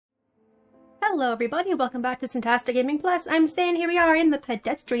Hello everybody, welcome back to Fantastic Gaming Plus. I'm San, here we are in the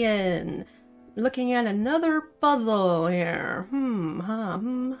Pedestrian. Looking at another puzzle here.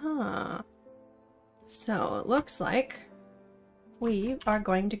 So it looks like we are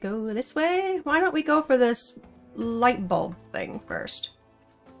going to go this way. Why don't we go for this light bulb thing first?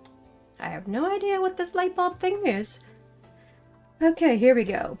 I have no idea what this light bulb thing is. Okay, here we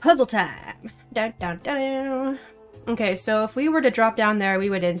go. Puzzle time. Dun, dun, dun. Okay, so if we were to drop down there,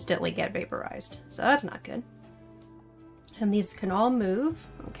 we would instantly get vaporized. So that's not good. And these can all move.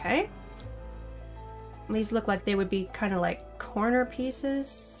 Okay. And these look like they would be kind of like corner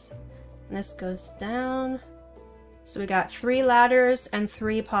pieces. And this goes down. So we got 3 ladders and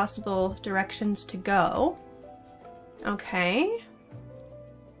 3 possible directions to go. Okay.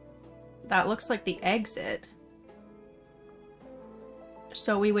 That looks like the exit.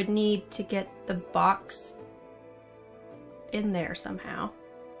 So we would need to get the box in there somehow.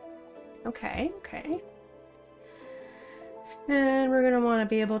 Okay. And we're gonna want to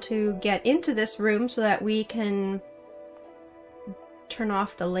be able to get into this room so that we can turn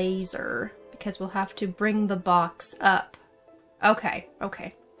off the laser, because we'll have to bring the box up. Okay.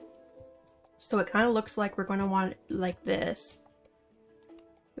 So it kind of looks like we're going to want it like this.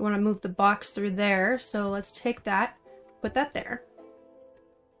 We want to move the box through there, so let's take that, put that there.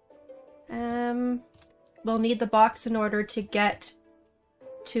 We'll need the box in order to get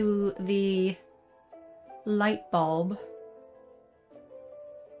to the light bulb.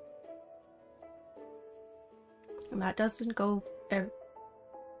 And that doesn't go...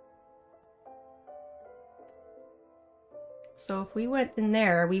 So if we went in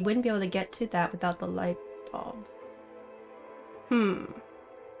there, we wouldn't be able to get to that without the light bulb.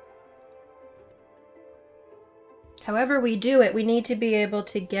 However we do it, we need to be able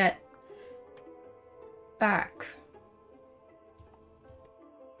to get back.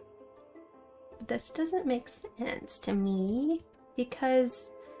 This doesn't make sense to me, because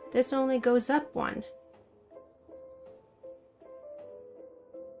this only goes up 1.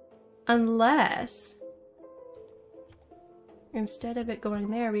 Unless, instead of it going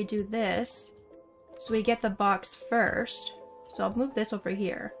there, we do this. So we get the box first. So I'll move this over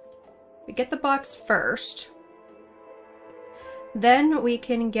here. We get the box first. Then we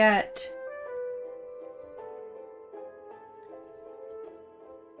can get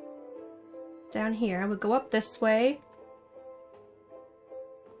down here. We'll go up this way,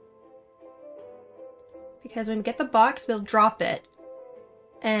 because when we get the box, we'll drop it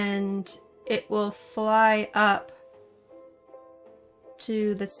and it will fly up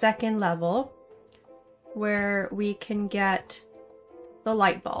to the 2nd level where we can get the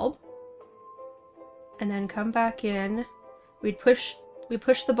light bulb, and then come back in. We push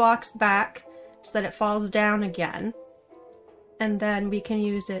the box back so that it falls down again, and then we can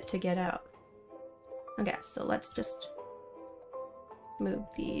use it to get out. Okay, so let's just move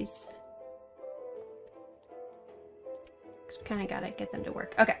these. Because we kind of gotta get them to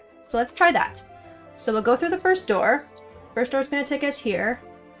work. Okay, so let's try that. So we'll go through the first door. First door's gonna take us here.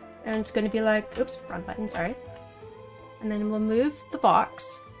 And it's gonna be like, oops, wrong button, sorry. And then we'll move the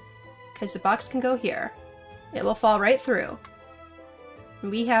box, because the box can go here. It will fall right through. And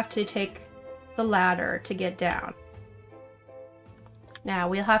we have to take the ladder to get down. Now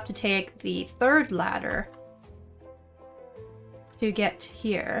we'll have to take the 3rd ladder to get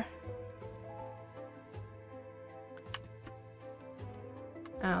here.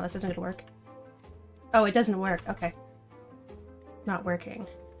 Oh, this isn't gonna work. Oh, it doesn't work. Okay. It's not working.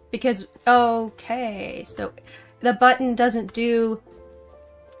 Because, okay, so the button doesn't do...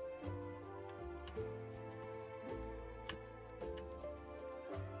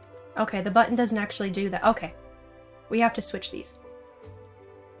 Okay, the button doesn't actually do that. Okay. We have to switch these.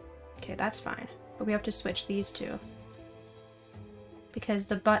 Okay, that's fine. But we have to switch these 2. Because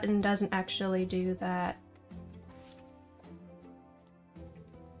the button doesn't actually do that.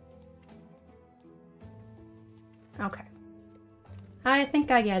 Okay. I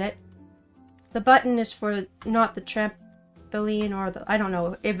think I get it. The button is for not the trampoline or the... I don't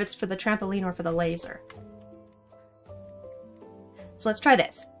know if it's for the trampoline or for the laser. So let's try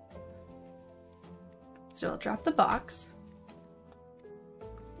this. So I'll drop the box.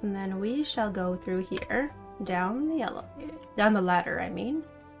 And then we shall go through here, down the elevator, down the ladder, I mean,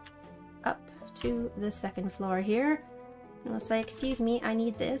 up to the 2nd floor here. And we'll say, excuse me, I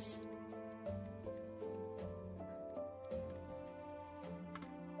need this.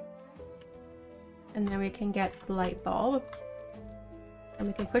 And then we can get the light bulb. And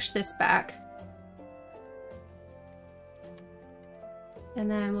we can push this back. And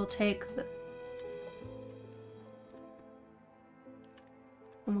then we'll take the...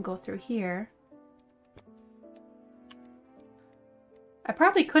 And we'll go through here. I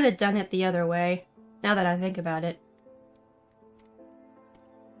probably could have done it the other way, now that I think about it.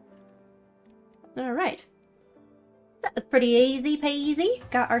 Alright. That was pretty easy peasy.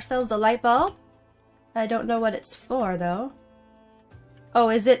 Got ourselves a light bulb. I don't know what it's for, though. Oh,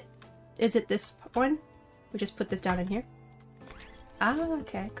 is it this one? We just put this down in here? Ah,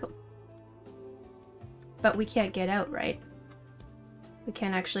 okay, cool. But we can't get out, right? We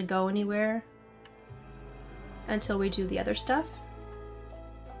can't actually go anywhere until we do the other stuff?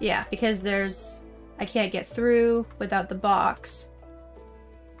 Yeah, because I can't get through without the box.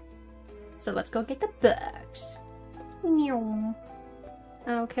 So let's go get the box.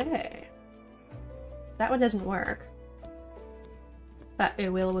 Okay. So that one doesn't work. But it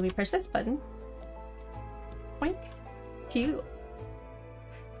will when we press this button. Boink. Cute.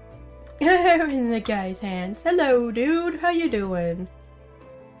 In the guy's hands. Hello, dude. How you doing?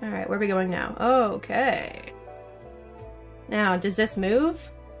 Alright, where are we going now? Okay. Now, does this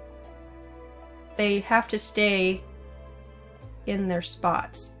move? They have to stay in their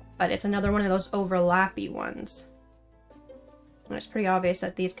spots. But it's another one of those overlappy ones. And it's pretty obvious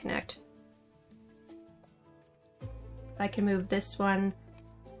that these connect. I can move this one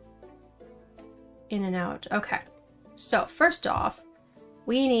in and out. Okay. So, first off,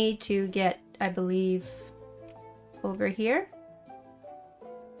 we need to get, I believe, over here.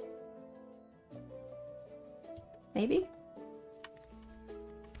 Maybe?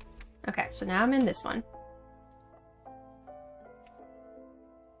 Okay, so now I'm in this one.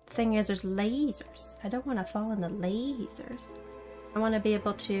 The thing is, there's lasers. I don't want to fall in the lasers. I want to be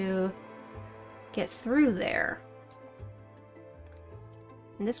able to get through there.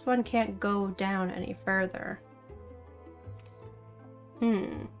 And this one can't go down any further.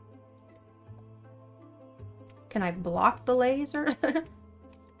 Can I block the laser? If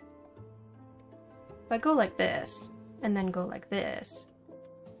I go like this, and then go like this,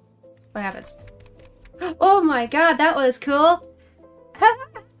 what happens? Oh my god, that was cool!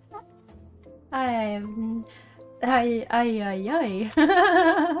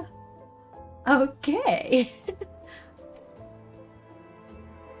 Okay.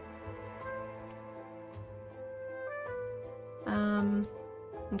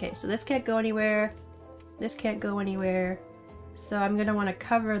 Okay, so this can't go anywhere. This can't go anywhere. So I'm gonna want to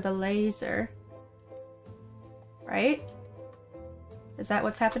cover the laser. Right? Is that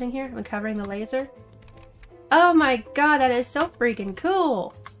what's happening here? I'm covering the laser? Oh my god, that is so freaking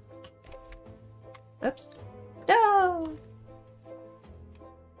cool! Oops. No!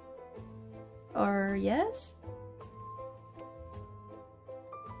 Or yes?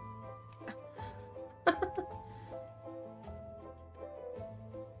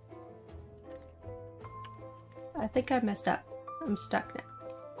 I think I messed up. I'm stuck now.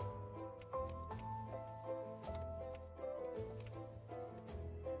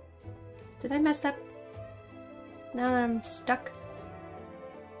 Did I mess up? Now that I'm stuck.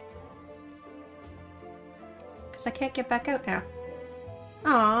 Because I can't get back out now.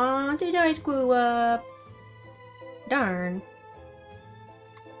 Aw, did I screw up? Darn.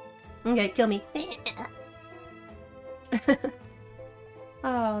 Okay, kill me.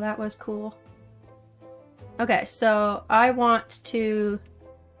 Oh, that was cool. Okay, so I want to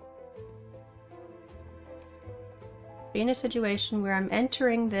be in a situation where I'm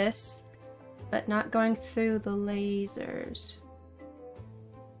entering this, but not going through the lasers.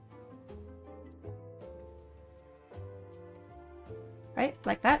 Right?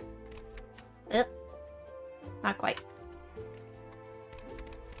 Like that? Not quite.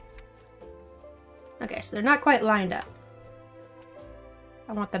 Okay, so they're not quite lined up.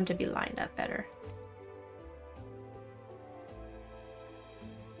 I want them to be lined up better.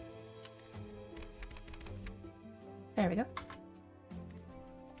 There we go.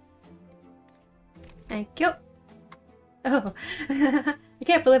 Thank you. Oh, I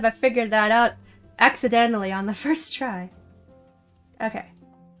can't believe I figured that out accidentally on the first try. Okay,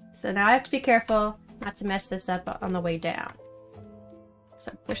 so now I have to be careful not to mess this up on the way down.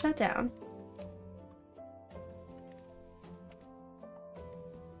 So push that down.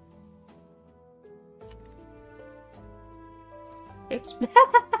 Oops.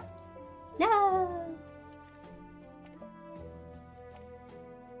 No!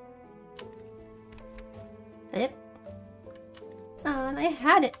 Yep. Oh, and I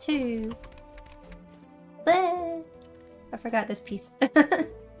had it too. Bleh. I forgot this piece.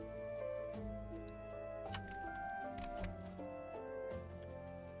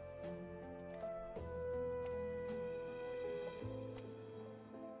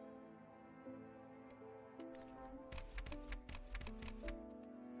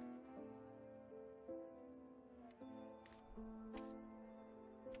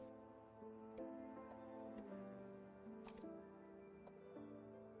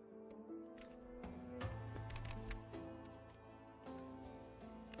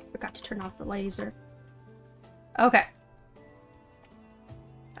 Forgot to turn off the laser. Okay.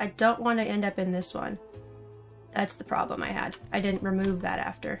 I don't want to end up in this one. That's the problem I had. I didn't remove that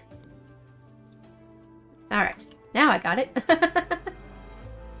after. Alright. Now I got it.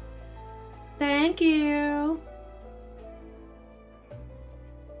 Thank you.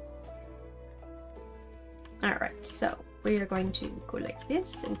 Alright, so we are going to go like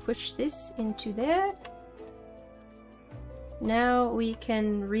this and push this into there. Now we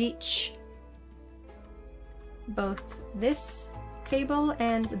can reach both this cable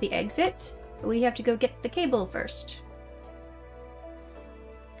and the exit. We have to go get the cable first.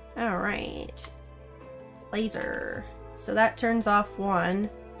 Alright. Laser. So that turns off one,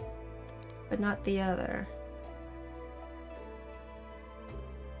 but not the other.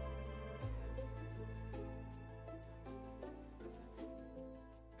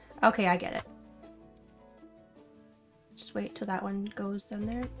 Okay, I get it. Just wait till that one goes down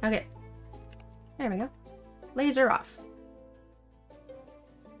there. Okay. There we go. Laser off.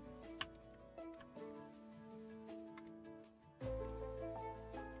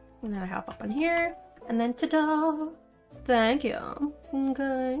 And then I hop up on here. And then ta-da! Thank you.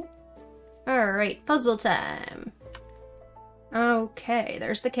 Okay. Alright, puzzle time. Okay,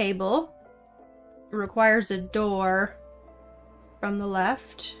 there's the cable. It requires a door from the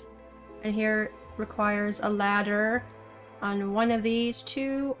left. And here it requires a ladder on one of these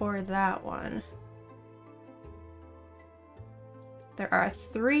two or that one. There are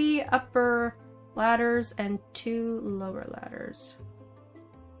 3 upper ladders and 2 lower ladders.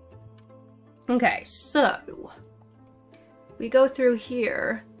 Okay, so we go through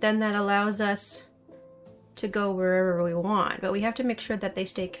here, then that allows us to go wherever we want, but we have to make sure that they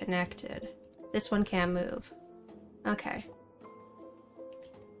stay connected. This one can't move. Okay.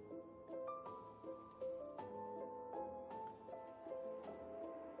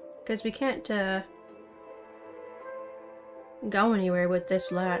 Because we can't go anywhere with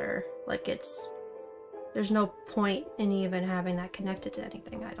this ladder. Like there's no point in even having that connected to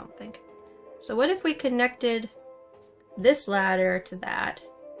anything, I don't think. So what if we connected this ladder to that?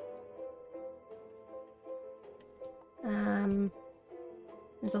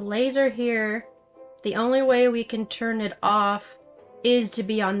 There's a laser here. The only way we can turn it off is to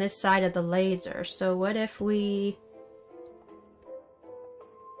be on this side of the laser. So what if we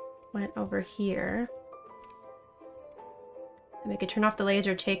went over here? And we could turn off the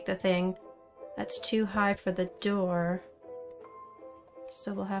laser, take the thing. That's too high for the door.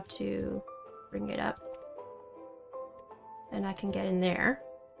 So we'll have to bring it up. And I can get in there.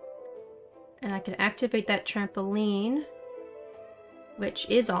 And I can activate that trampoline, which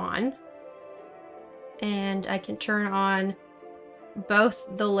is on. And I can turn on both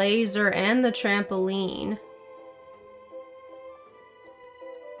the laser and the trampoline.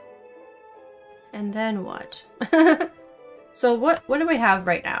 And then what? So what do I have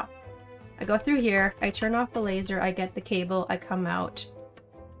right now? I go through here, I turn off the laser, I get the cable, I come out.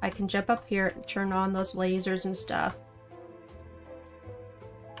 I can jump up here, turn on those lasers and stuff.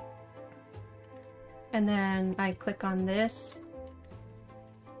 And then I click on this.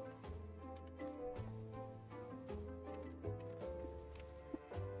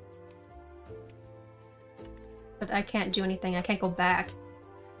 But I can't do anything, I can't go back.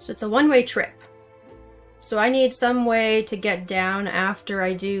 So it's a one-way trip. So I need some way to get down after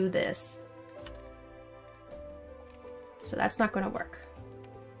I do this. So that's not going to work.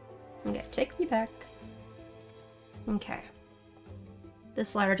 Okay, take me back. Okay.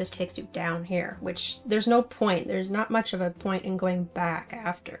 This ladder just takes you down here, which there's no point. There's not much of a point in going back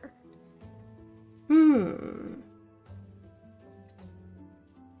after.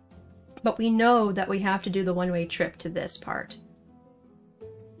 But we know that we have to do the one-way trip to this part.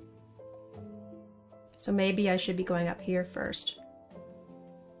 So maybe I should be going up here first.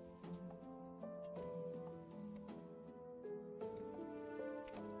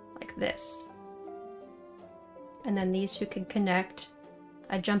 Like this. And then these two can connect.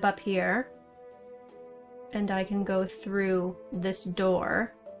 I jump up here. And I can go through this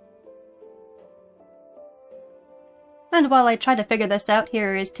door. And while I try to figure this out,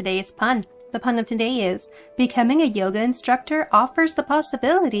 here is today's pun. The pun of today is, becoming a yoga instructor offers the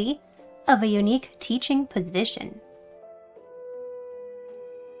possibility of a unique teaching position.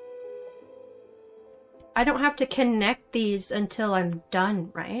 I don't have to connect these until I'm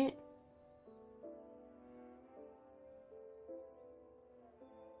done, right?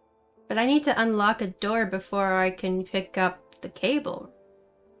 But I need to unlock a door before I can pick up the cable,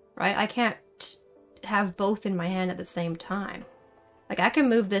 right? I can't have both in my hand at the same time. Like, I can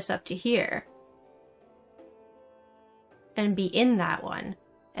move this up to here and be in that one,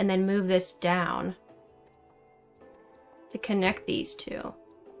 and then move this down to connect these two.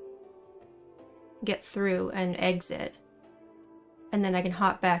 Get through and exit. And then I can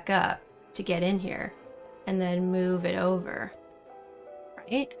hop back up to get in here and then move it over.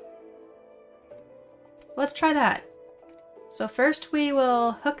 Right? Let's try that. So first we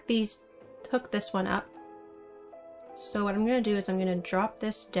will hook this one up. So what I'm going to do is I'm going to drop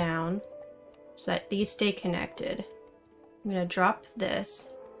this down so that these stay connected. I'm going to drop this.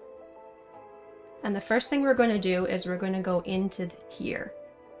 And the first thing we're going to do is we're going to go into here.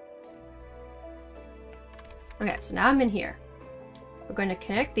 Okay, so now I'm in here. We're going to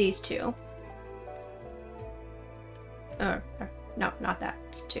connect these two. No, not that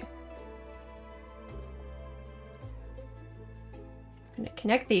two. I'm going to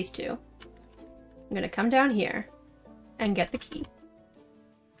connect these two. I'm going to come down here and get the key.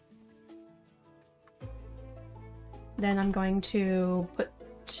 Then I'm going to put...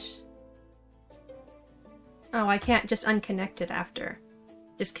 Oh, I can't just unconnect it after.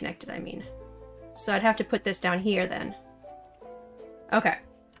 Disconnect it, I mean. So I'd have to put this down here then. Okay.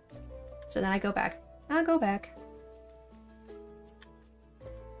 So then I go back. I'll go back.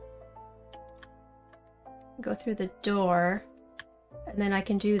 Go through the door. And then I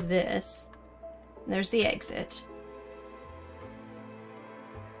can do this. And there's the exit.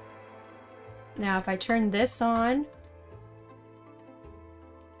 Now if I turn this on,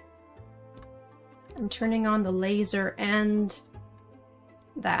 I'm turning on the laser and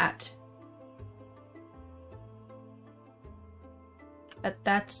that. But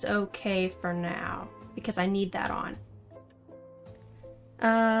that's okay for now, because I need that on.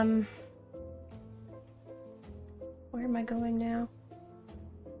 Where am I going now?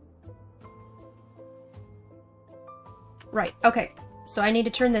 Right, okay. So I need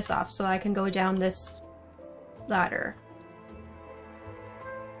to turn this off so I can go down this ladder.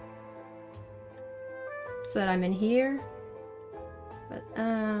 So that I'm in here. But,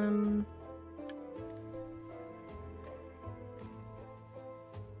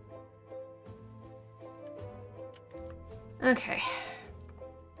 okay.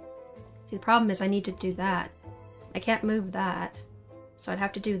 See, the problem is I need to do that. I can't move that. So I'd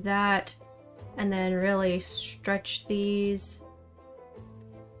have to do that and then really stretch these.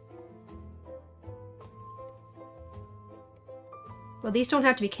 Well, these don't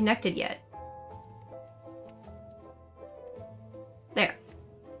have to be connected yet. There.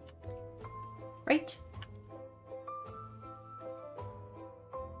 Right?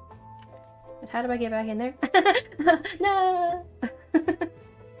 But how do I get back in there? No!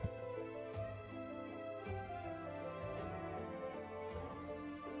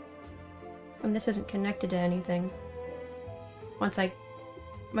 And this isn't connected to anything. Once I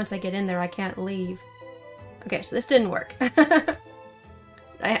get in there, I can't leave. Okay, so this didn't work.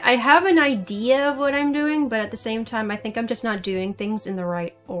 I have an idea of what I'm doing, but at the same time, I think I'm just not doing things in the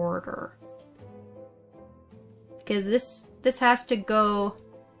right order. Because this has to go...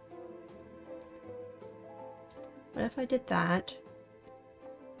 What if I did that?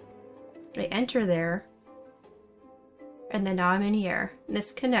 I enter there. And then now I'm in here. And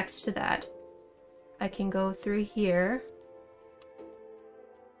this connects to that. I can go through here.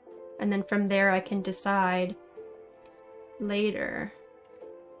 And then from there I can decide later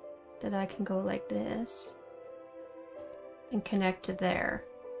that I can go like this and connect to there.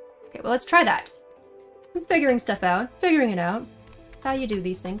 Okay, well, let's try that. I'm figuring stuff out. Figuring it out. That's how you do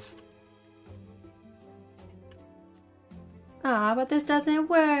these things. Ah, but this doesn't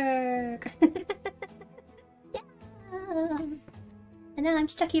work. Yeah. And now I'm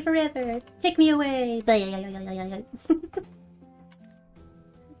stuck here forever. Take me away.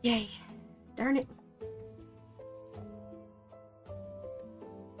 Yay. Darn it.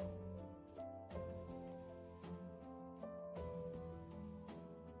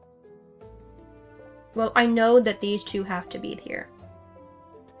 Well, I know that these two have to be here.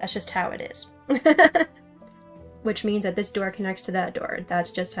 That's just how it is. Which means that this door connects to that door.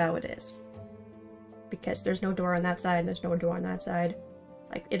 That's just how it is. Because there's no door on that side, there's no door on that side.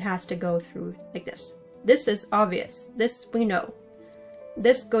 Like, it has to go through like this. This is obvious. This we know.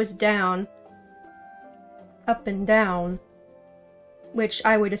 This goes down, up and down, which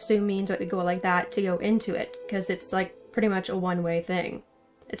I would assume means that we go like that to go into it, because it's like pretty much a one-way thing.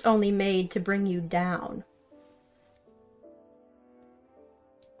 It's only made to bring you down.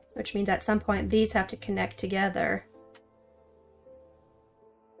 Which means at some point these have to connect together.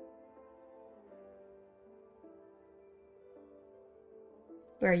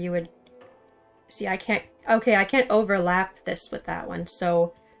 Where you would... See, I can't... Okay, I can't overlap this with that one,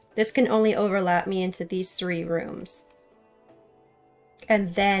 so this can only overlap me into these 3 rooms.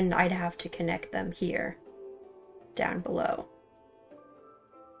 And then I'd have to connect them here, down below.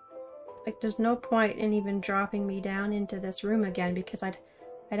 Like, there's no point in even dropping me down into this room again because I'd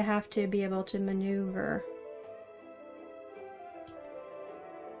have to be able to maneuver.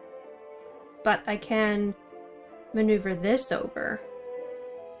 But I can maneuver this over.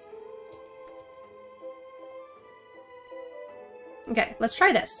 Okay, let's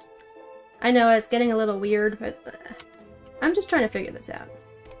try this. I know it's getting a little weird, but I'm just trying to figure this out.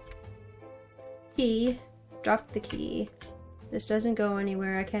 Key. Drop the key. This doesn't go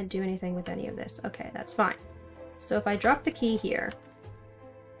anywhere. I can't do anything with any of this. Okay, that's fine. So if I drop the key here...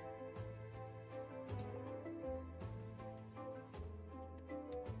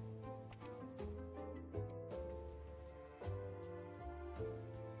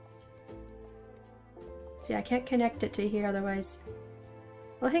 See, I can't connect it to here otherwise...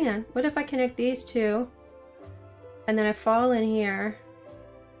 Well, hang on. What if I connect these two, and then I fall in here?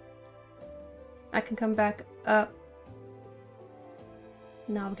 I can come back up.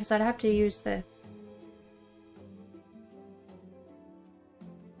 No, because I'd have to use the...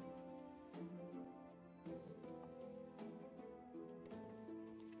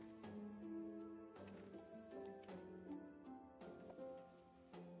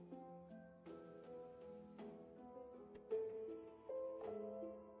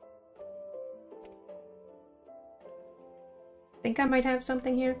 I think I might have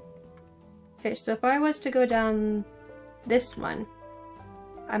something here. Okay, so if I was to go down this one,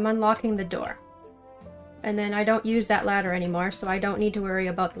 I'm unlocking the door. And then I don't use that ladder anymore, so I don't need to worry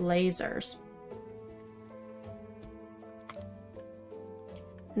about the lasers.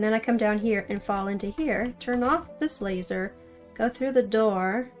 And then I come down here and fall into here, turn off this laser, go through the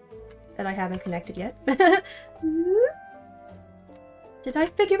door that I haven't connected yet. Did I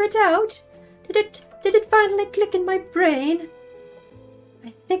figure it out? Did it finally click in my brain? I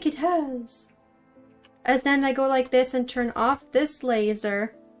think it has. As then I go like this and turn off this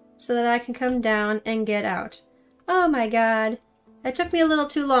laser so that I can come down and get out. Oh my god. It took me a little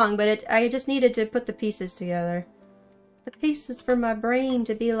too long, but I just needed to put the pieces together. The pieces for my brain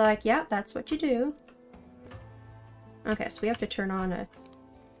to be like, yeah, that's what you do. Okay, so we have to turn on a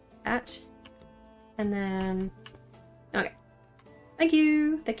at, and then, okay. Thank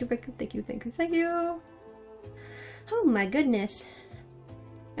you, thank you, thank you, thank you, thank you, thank you. Oh my goodness.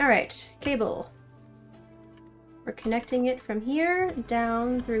 Alright, cable. We're connecting it from here,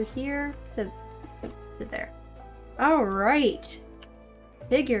 down through here, to there. Alright.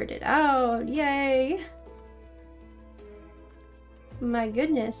 Figured it out, yay. My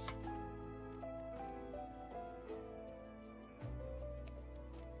goodness.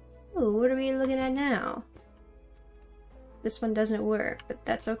 Oh, what are we looking at now? This one doesn't work, but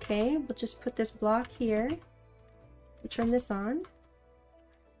that's okay. We'll just put this block here. We'll turn this on.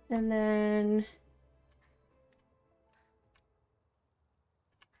 And then...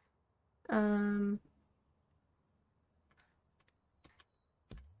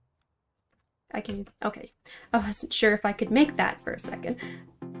 I can... Okay. I wasn't sure if I could make that for a second.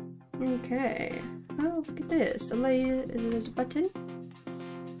 Okay. Oh, look at this. There's a button.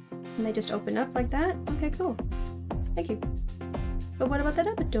 And they just open up like that? Okay, cool. Thank you. But what about that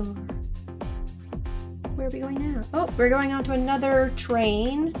other door? Where are we going now? Oh, we're going on to another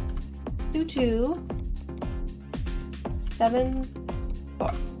train.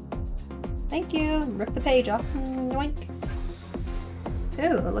 2274. Thank you. Rip the page off. Yoink.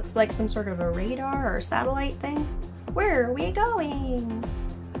 Ooh, it looks like some sort of a radar or satellite thing. Where are we going?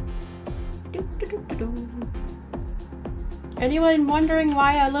 Anyone wondering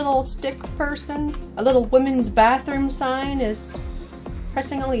why a little stick person, a little women's bathroom sign is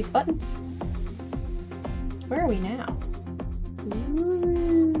pressing all these buttons? Where are we now?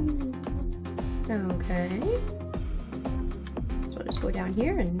 Ooh. Okay. So I'll just go down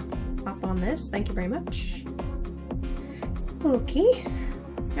here and hop on this. Thank you very much. Okay.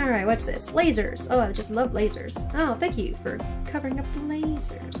 Alright, what's this? Lasers. Oh, I just love lasers. Oh, thank you for covering up the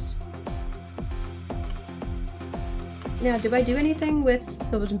lasers. Now, do I do anything with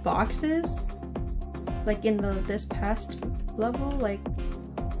those boxes? Like in this past level? Like,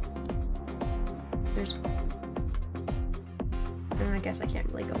 there's... I guess I can't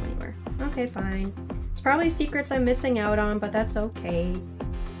really go anywhere. Okay, fine. It's probably secrets I'm missing out on, but that's okay.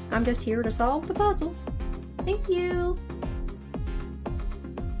 I'm just here to solve the puzzles. Thank you!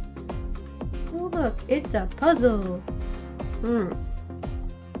 Oh look, it's a puzzle! Oh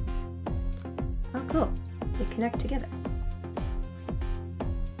cool. They connect together.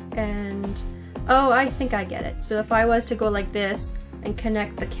 And... oh, I think I get it. So if I was to go like this and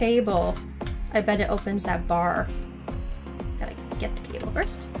connect the cable, I bet it opens that bar. Gotta get the cable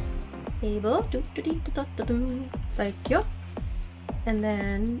first. Cable, thank you. And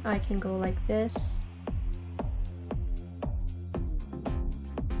then I can go like this.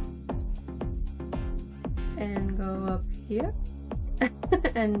 And go up here.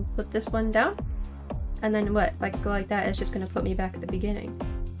 And put this one down. And then what? If I go like that, it's just gonna put me back at the beginning.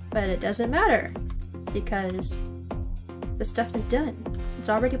 But it doesn't matter, because the stuff is done. It's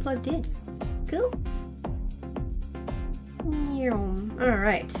already plugged in. Cool.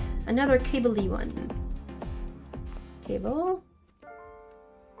 Alright, another cable-y one. Cable.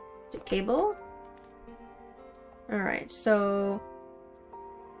 Is it cable? Alright, so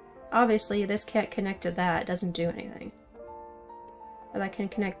obviously this can't connect to that, it doesn't do anything. But I can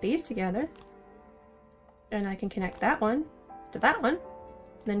connect these together. And I can connect that one to that one.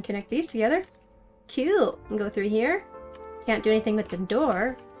 Then connect these together. Cool! And go through here. Can't do anything with the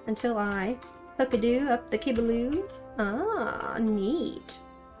door until I hook-a-doo up the cable-oo. Ah, neat.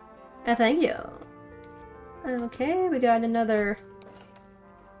 Thank you. Okay, we got another...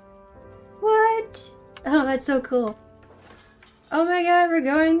 What? Oh, that's so cool. Oh my god, we're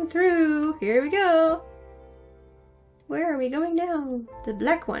going through. Here we go. Where are we going now? The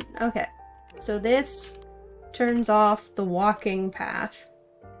black one. Okay. So this turns off the walking path.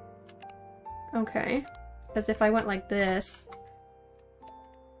 Okay. Because if I went like this,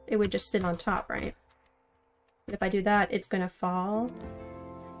 it would just sit on top, right? But if I do that, it's gonna fall.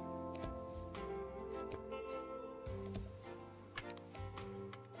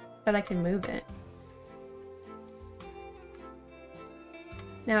 But I can move it.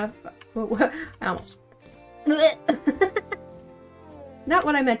 Now, I almost... Not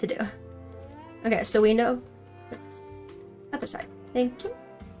what I meant to do. Okay, so we know... Other side. Thank you.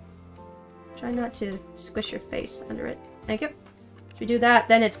 Try not to squish your face under it. Thank you. So we do that,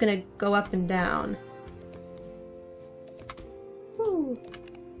 then it's gonna go up and down. Ooh.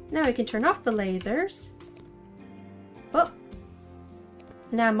 Now we can turn off the lasers. Oh!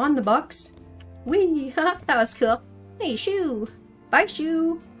 Now I'm on the box. Whee! That was cool. Hey, shoe! Bye,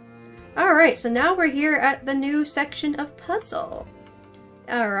 shoe! Alright, so now we're here at the new section of puzzle.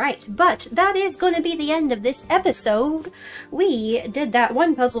 Alright, but that is going to be the end of this episode. We did that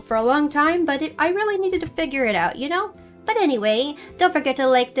one puzzle for a long time, but I really needed to figure it out, you know? But anyway, don't forget to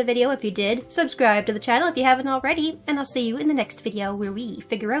like the video if you did, subscribe to the channel if you haven't already, and I'll see you in the next video where we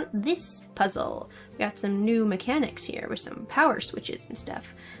figure out this puzzle. We got some new mechanics here with some power switches and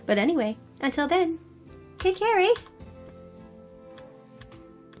stuff. But anyway, until then, take care, eh?